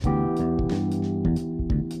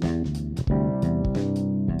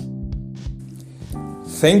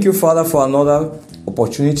Thank you, Father, for another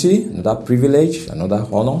opportunity, another privilege, another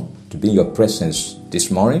honor to be in your presence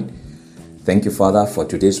this morning. Thank you, Father, for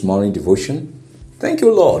today's morning devotion. Thank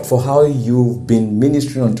you, Lord, for how you've been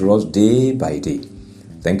ministering unto us day by day.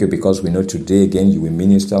 Thank you because we know today again you will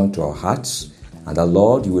minister unto our hearts, and that,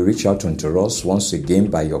 Lord, you will reach out unto us once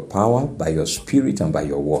again by your power, by your spirit, and by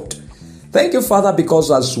your word. Thank you, Father,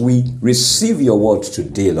 because as we receive your word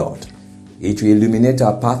today, Lord, it will illuminate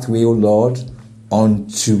our pathway, O Lord,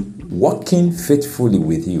 unto walking faithfully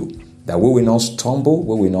with you, that we will not stumble,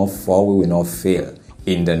 we will not fall, we will not fail.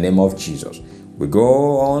 In the name of Jesus, we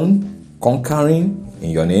go on conquering in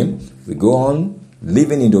your name, we go on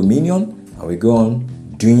living in dominion, and we go on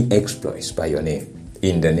doing exploits by your name.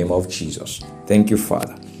 In the name of Jesus. Thank you,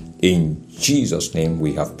 Father. In Jesus' name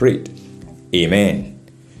we have prayed. Amen.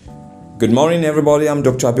 Good morning, everybody. I'm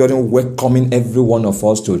Dr. Abiodun, welcoming every one of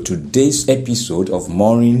us to today's episode of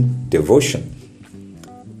Morning Devotion.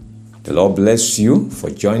 The Lord bless you for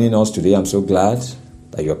joining us today. I'm so glad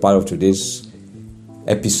that you're part of today's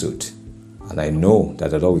episode. And I know that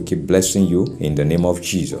the Lord will keep blessing you in the name of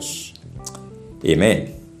Jesus.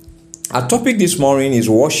 Amen. Our topic this morning is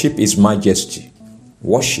Worship His Majesty.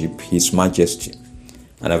 Worship His Majesty.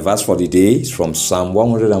 And a verse for the day is from Psalm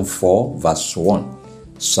 104, verse 1.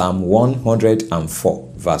 Psalm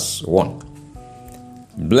 104, verse 1.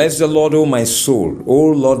 Bless the Lord, O my soul, O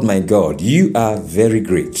Lord my God, you are very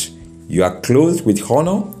great. You are clothed with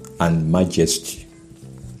honor and majesty.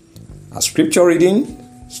 Our scripture reading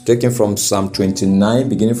is taken from Psalm 29,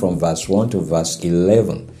 beginning from verse 1 to verse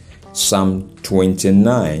 11. Psalm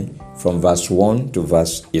 29, from verse 1 to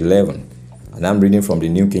verse 11. And I'm reading from the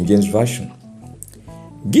New King James Version.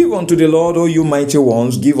 Give unto the Lord, O you mighty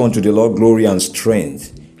ones, give unto the Lord glory and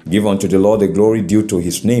strength. Give unto the Lord the glory due to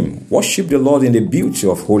his name. Worship the Lord in the beauty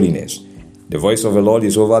of holiness. The voice of the Lord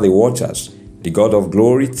is over the waters. The God of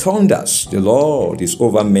glory thunders. The Lord is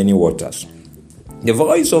over many waters. The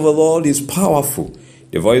voice of the Lord is powerful.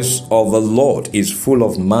 The voice of the Lord is full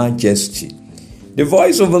of majesty. The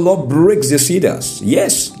voice of the Lord breaks the cedars.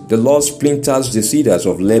 Yes, the Lord splinters the cedars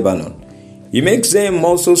of Lebanon. He makes them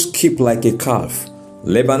also skip like a calf.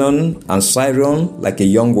 Lebanon and Syrian like a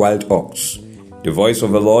young wild ox. The voice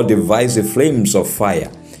of the Lord divides the flames of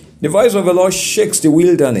fire. The voice of the Lord shakes the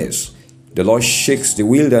wilderness. The Lord shakes the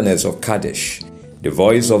wilderness of Kadesh. The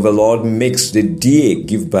voice of the Lord makes the deer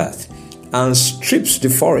give birth and strips the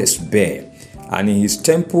forest bare. And in his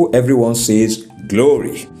temple everyone says,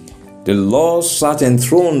 Glory. The Lord sat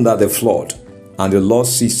enthroned at the flood, and the Lord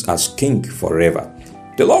sits as king forever.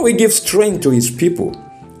 The Lord will give strength to his people.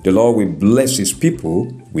 The Lord will bless his people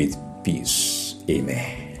with peace.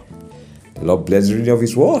 Amen. The Lord bless the reading of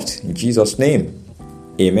his word. In Jesus' name.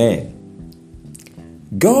 Amen.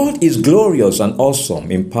 God is glorious and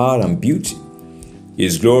awesome in power and beauty.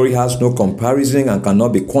 His glory has no comparison and cannot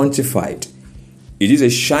be quantified. It is a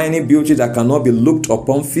shining beauty that cannot be looked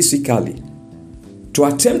upon physically. To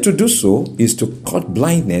attempt to do so is to cut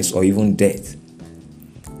blindness or even death.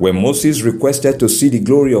 When Moses requested to see the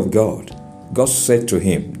glory of God, God said to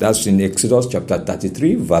him, that's in Exodus chapter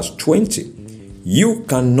 33, verse 20, You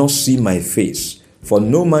cannot see my face, for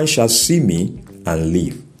no man shall see me and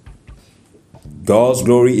live. God's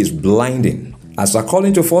glory is blinding, as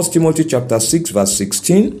according to 1 Timothy chapter 6, verse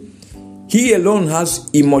 16, He alone has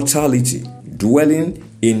immortality, dwelling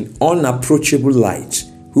in unapproachable light,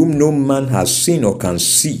 whom no man has seen or can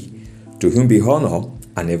see, to whom be honor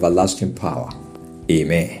and everlasting power.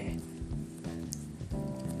 Amen.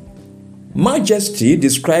 Majesty,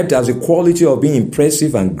 described as a quality of being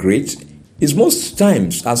impressive and great, is most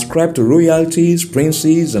times ascribed to royalties,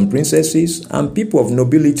 princes and princesses, and people of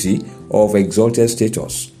nobility or of exalted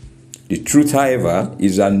status. The truth, however,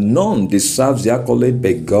 is that none deserves the accolade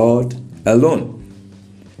but God alone.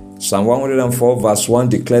 Psalm 104 verse 1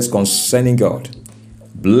 declares concerning God,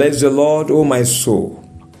 Bless the Lord, O my soul.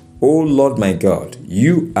 O Lord my God,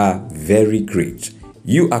 you are very great.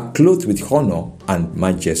 You are clothed with honor and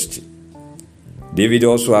majesty. David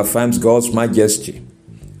also affirms God's majesty.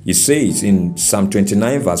 He says in Psalm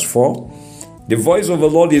 29 verse 4, The voice of the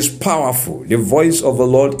Lord is powerful. The voice of the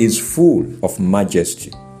Lord is full of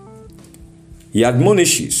majesty. He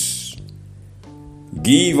admonishes,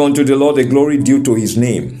 Give unto the Lord the glory due to his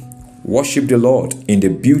name. Worship the Lord in the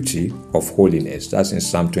beauty of holiness. That's in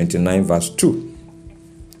Psalm 29 verse 2.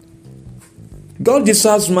 God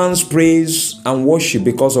deserves man's praise and worship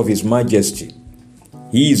because of his majesty.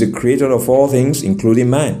 He is the creator of all things, including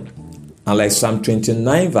man. And like Psalm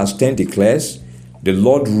 29 verse 10 declares, the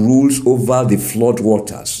Lord rules over the flood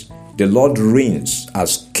waters. The Lord reigns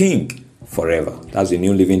as king forever. That's the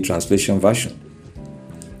New Living Translation version.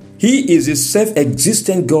 He is a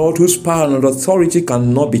self-existent God whose power and authority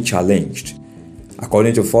cannot be challenged.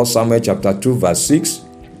 According to 1 Samuel chapter 2 verse 6,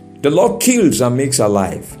 the Lord kills and makes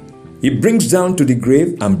alive. He brings down to the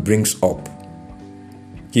grave and brings up.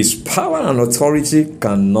 His power and authority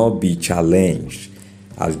cannot be challenged.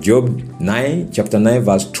 As chapter 9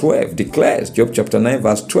 verse 12 declares, Job chapter 9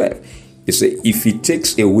 verse 12, it says, if he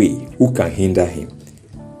takes away, who can hinder him?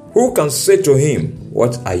 Who can say to him,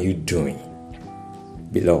 what are you doing?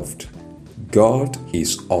 Beloved, God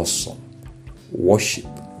is awesome. Worship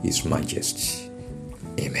His majesty.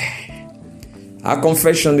 Amen. Our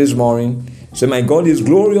confession this morning, say, my God is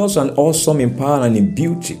glorious and awesome in power and in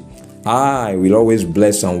beauty. I will always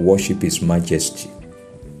bless and worship His majesty.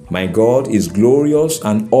 My God is glorious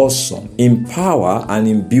and awesome in power and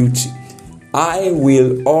in beauty. I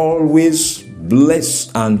will always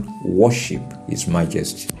bless and worship His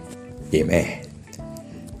majesty. Amen.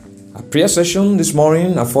 Our prayer session this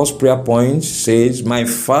morning, our first prayer point says, my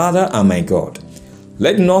Father and my God,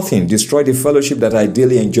 let nothing destroy the fellowship that I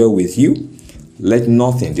daily enjoy with you. Let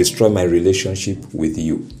nothing destroy my relationship with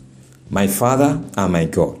you. My Father and my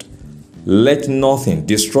God, let nothing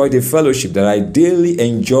destroy the fellowship that I daily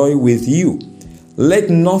enjoy with you. Let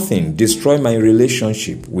nothing destroy my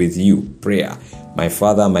relationship with you. Prayer. My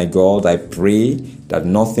Father, my God, I pray that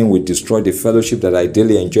nothing will destroy the fellowship that I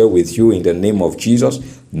daily enjoy with you in the name of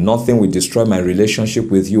Jesus. Nothing will destroy my relationship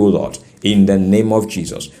with you, Lord, in the name of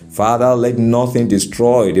Jesus. Father, let nothing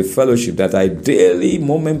destroy the fellowship that I daily,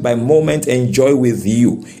 moment by moment, enjoy with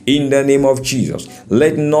you, in the name of Jesus.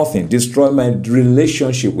 Let nothing destroy my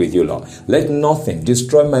relationship with you, Lord. Let nothing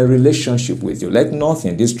destroy my relationship with you. Let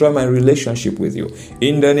nothing destroy my relationship with you,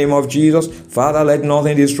 in the name of Jesus. Father, let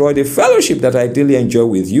nothing destroy the fellowship that I daily enjoy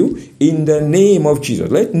with you, in the name of Jesus.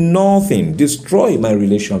 Let nothing destroy my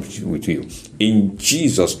relationship with you. In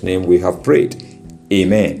Jesus' name we have prayed.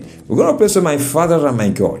 Amen. We're going to pray, say, my Father and my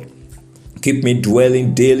God, keep me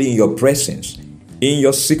dwelling daily in your presence, in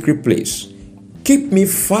your secret place. Keep me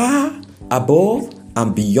far above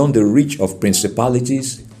and beyond the reach of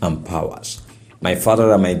principalities and powers. My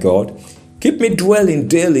Father and my God, keep me dwelling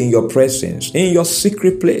daily in your presence, in your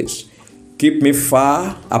secret place. Keep me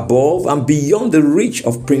far above and beyond the reach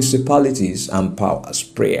of principalities and powers.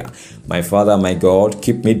 Prayer. My Father, my God,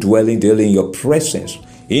 keep me dwelling daily in your presence,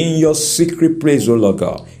 in your secret place, O Lord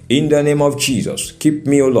God. In the name of Jesus, keep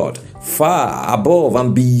me, O Lord, far above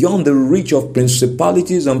and beyond the reach of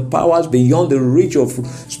principalities and powers, beyond the reach of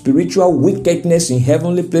spiritual wickedness in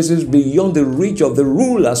heavenly places, beyond the reach of the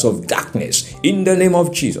rulers of darkness. In the name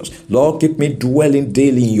of Jesus, Lord, keep me dwelling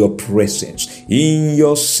daily in your presence, in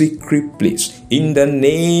your secret place. In the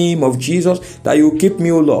name of Jesus, that you keep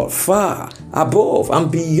me, O Lord, far above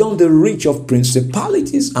and beyond the reach of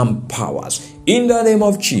principalities and powers. In the name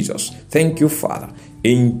of Jesus, thank you, Father.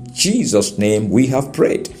 In Jesus' name we have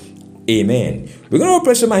prayed. Amen. We're going to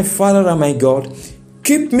pray, say, my Father and my God,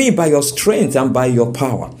 keep me by your strength and by your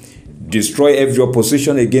power. Destroy every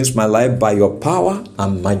opposition against my life by your power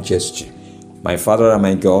and majesty. My Father and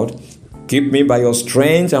my God, keep me by your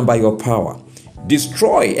strength and by your power.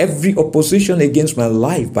 Destroy every opposition against my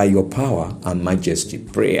life by your power and majesty.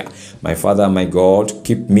 Prayer. My Father and my God,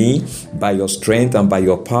 keep me by your strength and by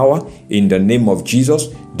your power. In the name of Jesus,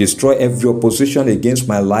 destroy every opposition against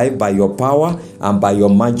my life by your power and by your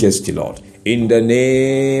majesty, Lord. In the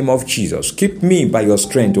name of Jesus, keep me by your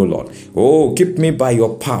strength, O Lord. Oh, keep me by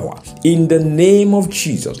your power. In the name of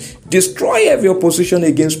Jesus, destroy every opposition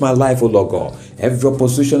against my life, O Lord God. Every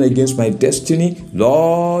opposition against my destiny,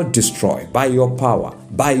 Lord, destroy by your power,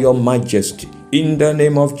 by your majesty. In the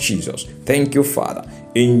name of Jesus. Thank you, Father.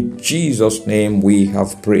 In Jesus' name we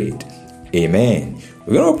have prayed. Amen.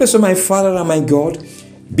 We're going to pray, so my Father and my God,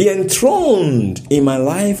 be enthroned in my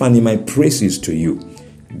life and in my praises to you.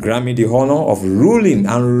 Grant me the honor of ruling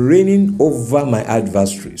and reigning over my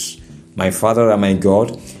adversaries. My Father and my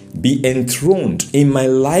God, be enthroned in my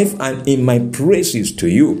life and in my praises to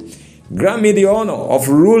you. Grant me the honor of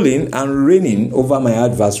ruling and reigning over my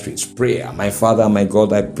adversaries. Prayer. My Father and my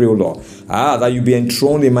God, I pray, O Lord, that you be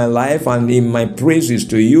enthroned in my life and in my praises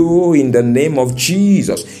to you in the name of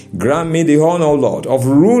Jesus. Grant me the honor, O Lord, of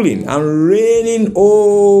ruling and reigning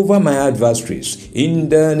over my adversaries in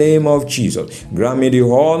the name of Jesus. Grant me the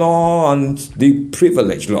honor and the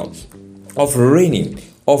privilege, Lord, of reigning,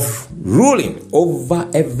 of ruling over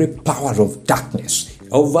every power of darkness,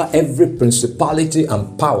 over every principality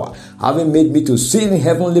and power, having made me to sit in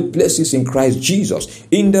heavenly places in Christ Jesus.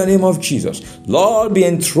 In the name of Jesus, Lord, be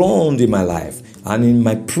enthroned in my life and in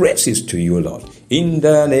my praises to you, Lord. In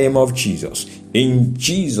the name of Jesus. In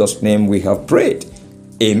Jesus' name we have prayed.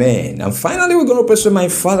 Amen. And finally, we're going to pray, my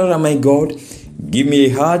Father and my God, Give me a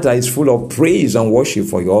heart that is full of praise and worship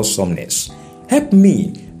for your awesomeness. Help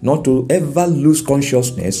me not to ever lose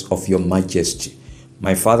consciousness of your majesty.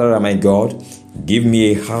 My Father and my God, give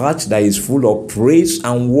me a heart that is full of praise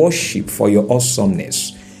and worship for your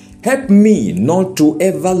awesomeness. Help me not to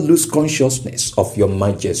ever lose consciousness of your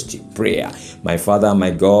majesty. Prayer. My Father and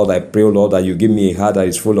my God, I pray, Lord, that you give me a heart that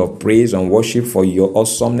is full of praise and worship for your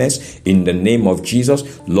awesomeness in the name of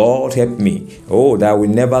Jesus. Lord, help me. Oh, that I will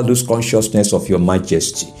never lose consciousness of your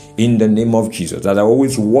majesty in the name of Jesus. That I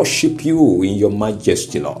always worship you in your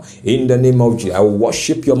majesty, Lord. In the name of Jesus, I will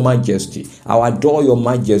worship your majesty. I will adore your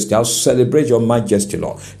majesty. I will celebrate your majesty,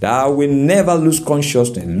 Lord. That I will never lose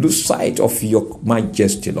consciousness, lose sight of your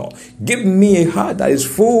majesty, Lord. Give me a heart that is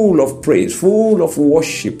full of praise, full of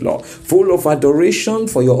worship, Lord, full of adoration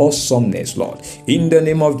for your awesomeness, Lord, in the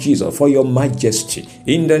name of Jesus, for your majesty,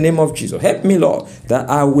 in the name of Jesus. Help me, Lord, that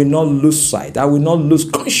I will not lose sight, I will not lose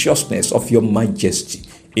consciousness of your majesty.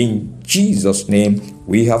 In Jesus' name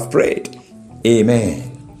we have prayed.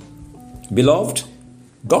 Amen. Beloved,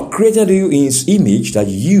 God created you in His image that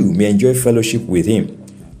you may enjoy fellowship with Him.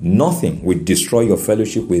 Nothing will destroy your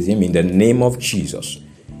fellowship with Him in the name of Jesus.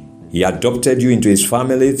 He adopted you into His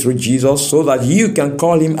family through Jesus so that you can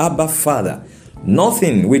call Him Abba Father.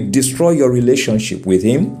 Nothing will destroy your relationship with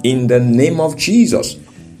Him in the name of Jesus.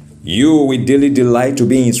 You will daily delight to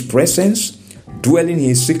be in His presence, dwell in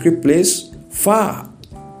His secret place, far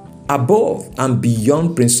above and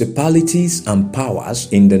beyond principalities and powers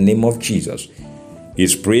in the name of Jesus.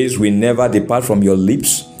 His praise will never depart from your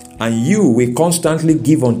lips, and you will constantly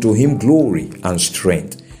give unto Him glory and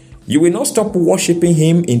strength. You will not stop worshiping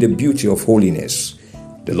Him in the beauty of holiness.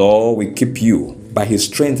 The Lord will keep you by His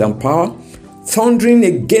strength and power, thundering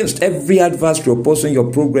against every adversary opposing your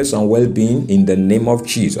progress and well-being in the name of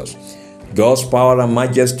Jesus. God's power and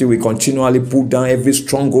majesty will continually put down every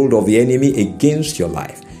stronghold of the enemy against your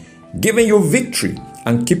life, giving you victory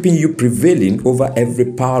and keeping you prevailing over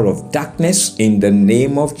every power of darkness in the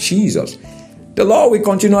name of Jesus. The Lord will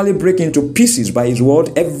continually break into pieces by His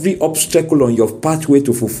word every obstacle on your pathway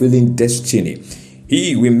to fulfilling destiny.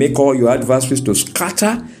 He will make all your adversaries to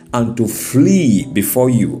scatter and to flee before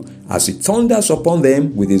you as He thunders upon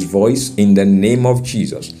them with His voice in the name of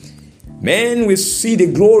Jesus. Men will see the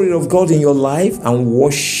glory of God in your life and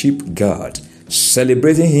worship God,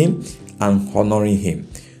 celebrating Him and honoring Him.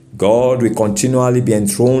 God will continually be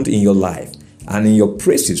enthroned in your life and in your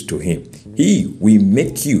praises to Him. He will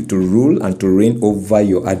make you to rule and to reign over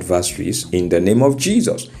your adversaries in the name of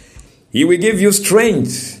Jesus. He will give you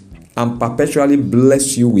strength and perpetually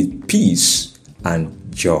bless you with peace and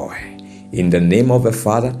joy. In the name of the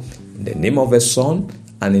Father, in the name of the Son,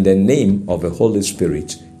 and in the name of the Holy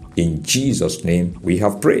Spirit, in Jesus' name we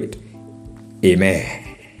have prayed.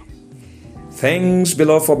 Amen. Thanks,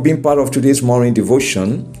 beloved, for being part of today's morning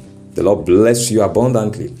devotion. The Lord bless you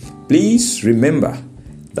abundantly. Please remember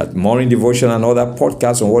that morning devotion and other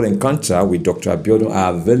podcasts on Word Encounter with Dr. Abiodun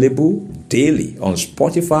are available daily on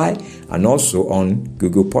Spotify and also on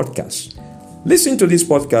Google Podcasts. Listen to these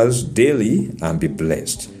podcasts daily and be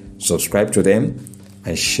blessed. Subscribe to them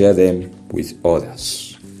and share them with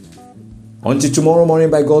others. Until tomorrow morning,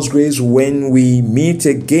 by God's grace, when we meet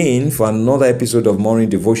again for another episode of Morning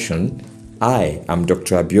Devotion, I am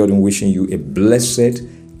Dr. Abiodun, wishing you a blessed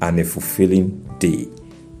and a fulfilling day.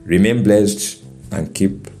 Remain blessed and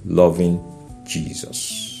keep loving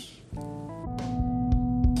Jesus.